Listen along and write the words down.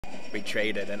We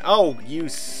traded, and oh,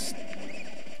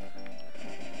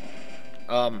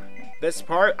 this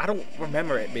part, I don't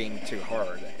remember it being too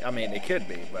hard. I mean, it could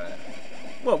be, but...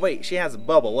 Well, wait, she has a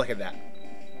bubble. Look at that.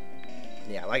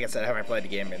 Yeah, like I said, I haven't played the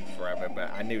game in forever,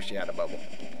 but I knew she had a bubble.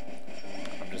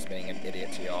 I'm just being an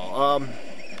idiot to y'all.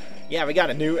 Yeah, we got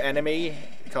a new enemy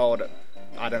called...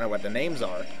 I don't know what the names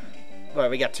are.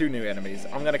 But we got 2 new enemies.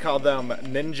 I'm going to call them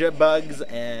Ninja Bugs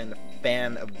and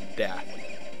Fan of Death.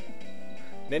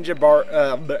 Ninja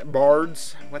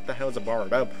Bards. What the hell is a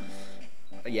bard? Oh,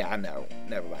 yeah, I know.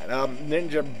 Never mind.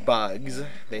 Ninja Bugs.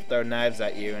 They throw knives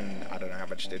at you, and I don't know how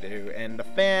much they do. And the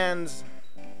fans,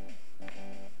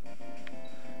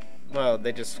 well,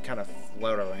 they just kind of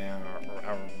float around.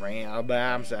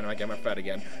 I'm sounding like I'm a fat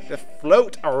again. They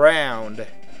float around,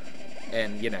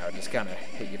 and you know, just kind of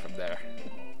hit you from there.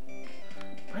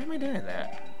 Why am I doing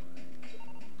that?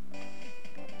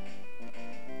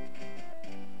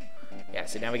 Yeah,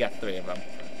 see, now we got 3 of them.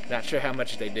 Not sure how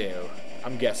much they do.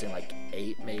 I'm guessing like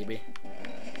 8, maybe.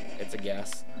 It's a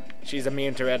guess. She's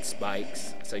immune to red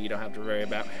spikes, so you don't have to worry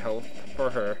about health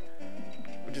for her,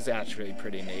 which is actually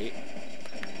pretty neat.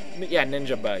 Yeah,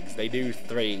 Ninja Bugs. They do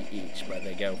 3 each, but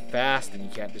they go fast, and you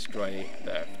can't destroy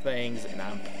their things, and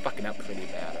I'm fucking up pretty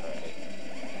bad already.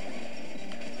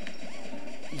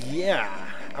 Yeah,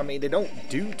 I mean, they don't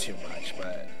do too much,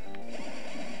 but,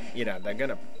 you know, they're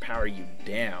gonna power you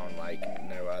down like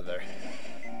no other.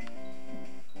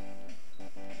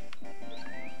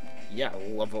 Yeah,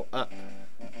 level up.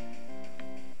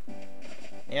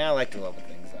 Yeah, I like to level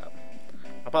things up.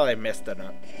 I probably missed an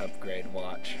upgrade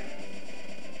watch.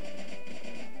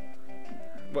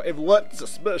 Well, it looked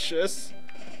suspicious.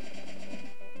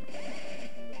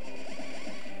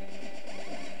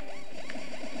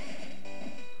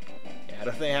 Yeah, I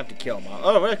don't think I have to kill them all.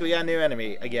 Oh, look, we got a new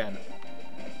enemy again.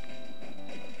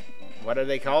 What are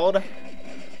they called?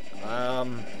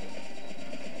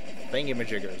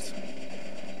 Thingamajiggers.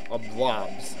 Or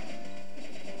blobs.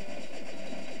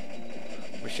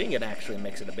 Machine gun actually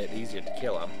makes it a bit easier to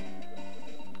kill them.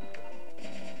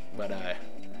 But,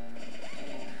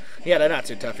 yeah, they're not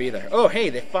too tough either. Oh, hey,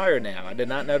 they fire now. I did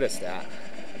not notice that.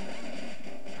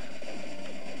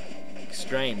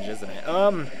 Strange, isn't it?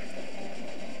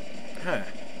 Huh.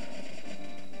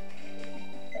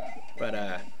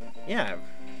 But, yeah.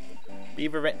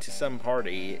 Beaver went to some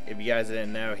party. If you guys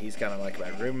didn't know, he's kind of like my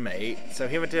roommate. So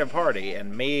he went to a party,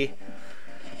 and me...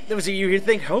 There was you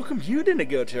think, how come you didn't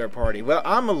go to a party? Well,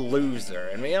 I'm a loser,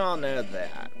 and we all know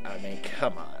that. I mean,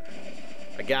 come on.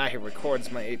 A guy who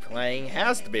records me playing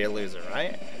has to be a loser,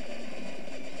 right?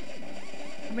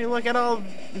 I mean, look at all...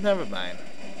 Never mind.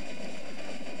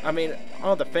 I mean,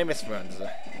 all the famous ones,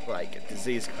 like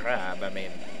Disease Crab, I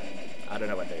mean, I don't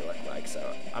know what they look like,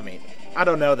 so... I mean, I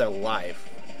don't know their life.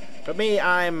 But me,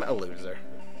 I'm a loser.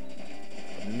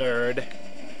 Nerd.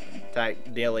 Type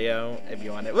dealio, if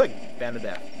you want it. Look, Fan of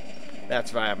Death.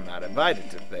 That's why I'm not invited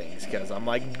to things, because I'm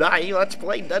like, bye, let's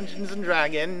play Dungeons and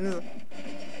Dragons.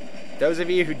 Those of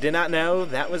you who did not know,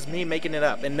 that was me making it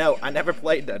up. And no, I never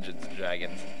played Dungeons and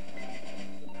Dragons.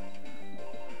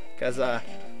 Because,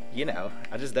 you know,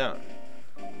 I just don't.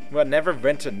 Well,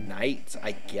 Neverwinter Nights,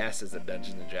 I guess, is a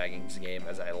Dungeons and Dragons game,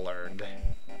 as I learned.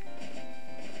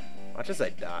 Watch as I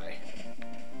die.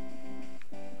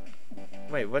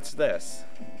 Wait, what's this?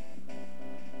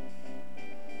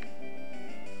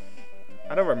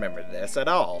 I don't remember this at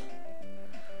all.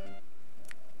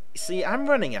 See, I'm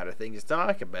running out of things to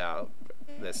talk about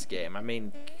this game. I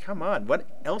mean, come on, what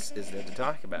else is there to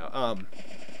talk about?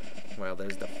 Well,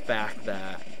 there's the fact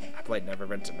that I played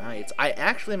Neverwinter Nights. I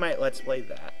actually might let's play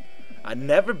that. I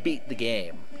never beat the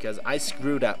game because I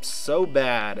screwed up so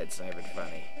bad it's not even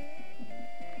funny.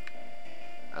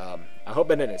 I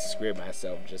hope I didn't screw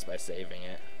myself just by saving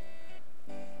it.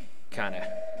 Kinda.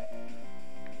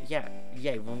 Yeah,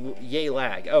 yay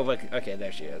lag. Oh, look, okay,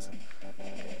 there she is.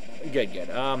 Good, good.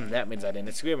 That means I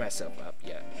didn't screw myself up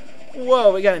yet.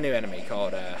 Whoa, we got a new enemy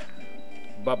called,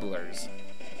 Bubblers.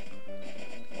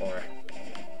 Or,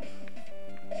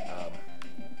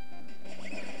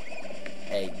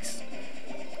 eggs.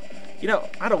 You know,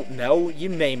 I don't know. You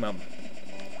name them.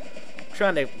 I'm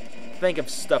trying to think of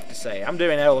stuff to say. I'm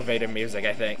doing elevator music,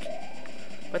 I think.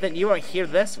 But then you won't hear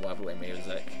this lovely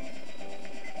music.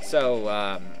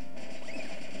 So,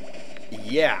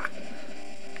 yeah.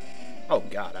 Oh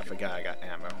god, I forgot I got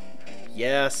ammo.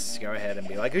 Yes, go ahead and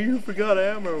be like, oh, you forgot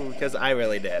ammo, because I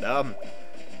really did.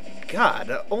 God,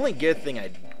 the only good thing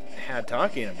I had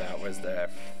talking about was the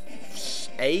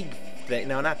egg thing.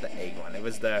 No, not the egg one. It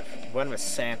was the one with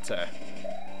Santa.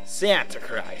 Santa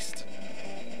Christ.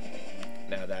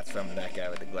 No, that's from that guy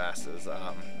with the glasses.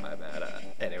 My bad.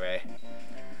 Anyway,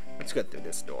 let's Let's go through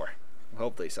this door.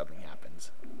 Hopefully something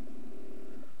happens.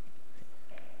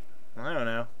 I don't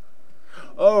know.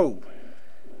 Oh!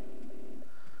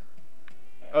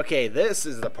 Okay, this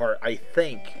is the part I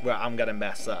think where I'm gonna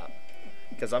mess up.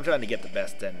 Because I'm trying to get the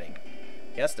best ending.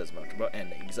 Yes, there's multiple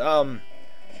endings.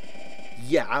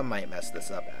 Yeah, I might mess this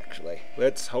up, actually.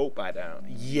 Let's hope I don't.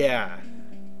 Yeah.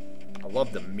 I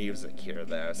love the music here,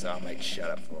 though, so I might shut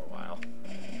up for a while.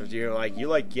 Because you're like, you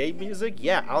like gay music?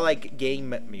 Yeah, I like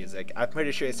game music. I'm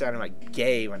pretty sure it sounded like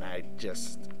gay when I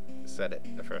just said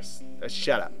it the first.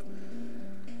 Shut up.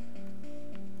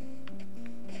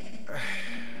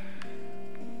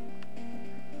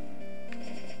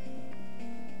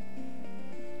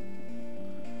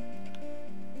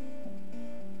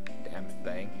 Damn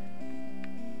thing.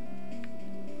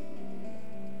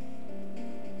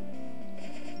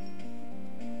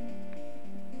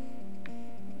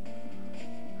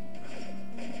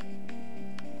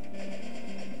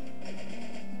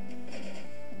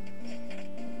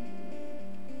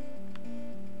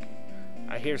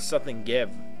 I hear something give.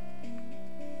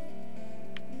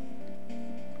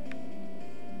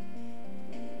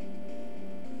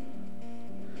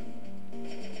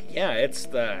 Yeah, it's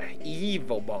the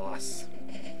evil boss.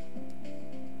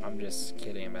 I'm just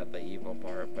kidding about the evil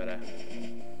part, but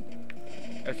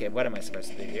okay, what am I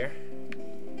supposed to do here?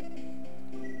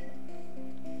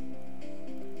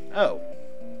 Oh.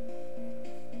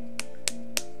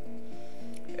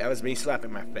 That was me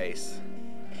slapping my face.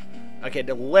 Okay,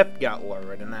 the lift got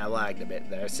lowered and I lagged a bit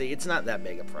there. See, it's not that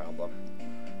big a problem.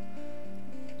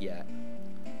 Yet.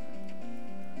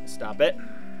 Stop it.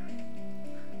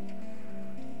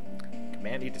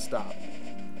 Command you to stop.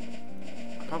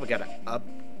 I probably gotta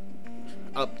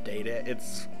update it.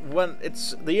 It's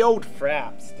the old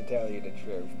fraps, to tell you the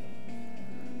truth.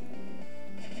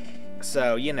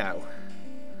 So, you know.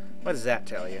 What does that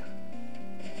tell you?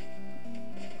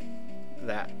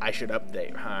 That I should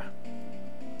update, huh?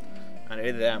 I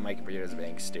know that my computer's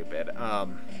being stupid.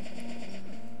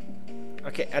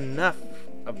 Okay, enough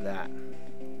of that.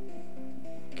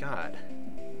 God.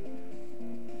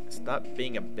 Stop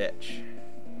being a bitch.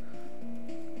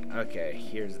 Okay,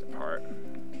 here's the part.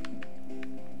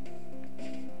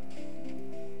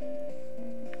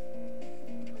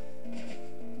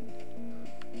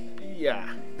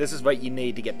 Yeah, this is what you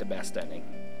need to get the best ending.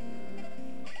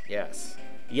 Yes.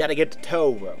 You gotta get the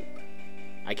tow rope.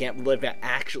 I can't believe I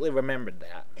actually remembered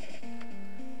that.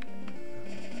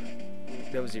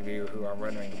 Those of you who are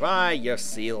wondering why, you'll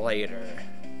see later.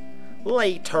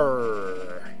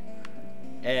 Later!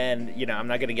 And, you know, I'm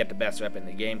not gonna get the best weapon in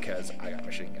the game because I got a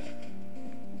machine gun.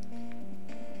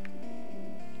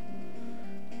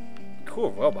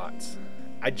 Cool robots.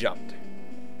 I jumped.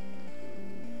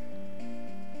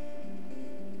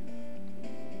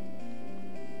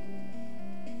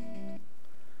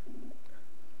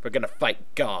 We're gonna fight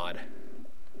God.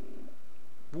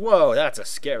 Whoa, that's a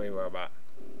scary robot.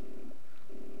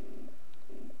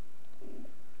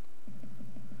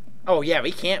 Oh yeah,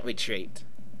 we can't retreat.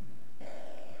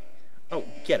 Oh,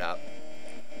 get up.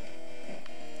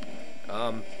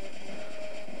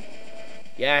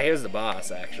 Yeah, here's the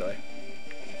boss, actually.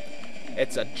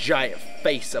 It's a giant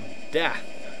face of death.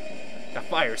 The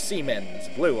fire Siemens,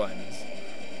 blue ones.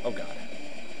 Oh god.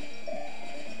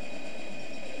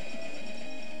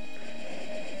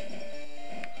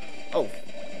 Oh,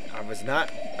 I was not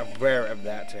aware of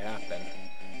that to happen.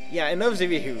 Yeah, and those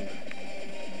of you who...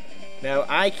 No,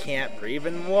 I can't breathe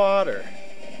in water.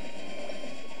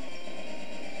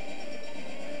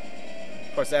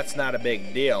 Of course, that's not a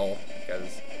big deal,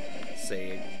 because, see,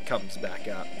 it comes back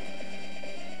up.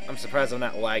 I'm surprised I'm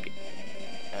not lagging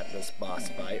at this boss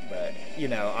fight, but, you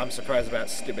know, I'm surprised about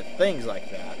stupid things like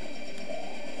that.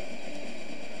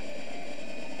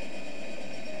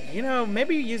 You know,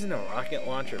 maybe using a rocket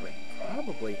launcher would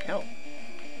probably help.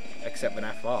 Except when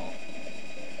I fall.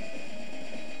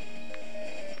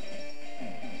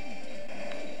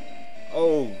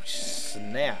 Oh,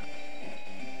 snap.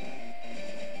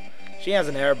 She has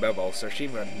an air bubble, so she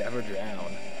would never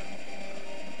drown.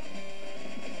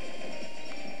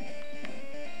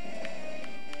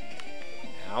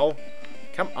 Ow.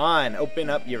 Come on, open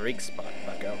up your weak spot,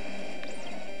 bucko.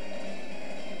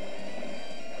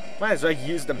 Might as well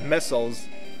use the missiles.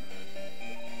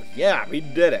 Yeah, we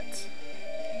did it.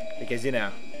 Because, you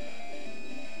know.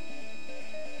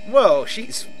 Whoa,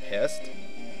 she's pissed.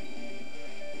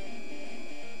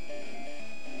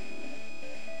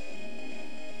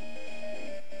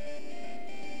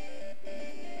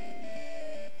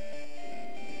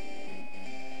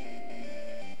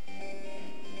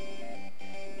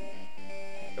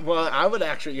 Well, I would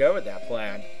actually go with that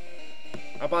plan.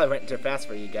 I probably went too fast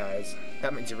for you guys.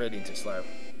 That means you're reading too slow.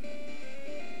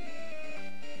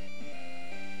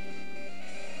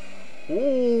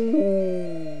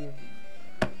 Ooh.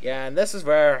 Yeah, and this is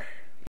where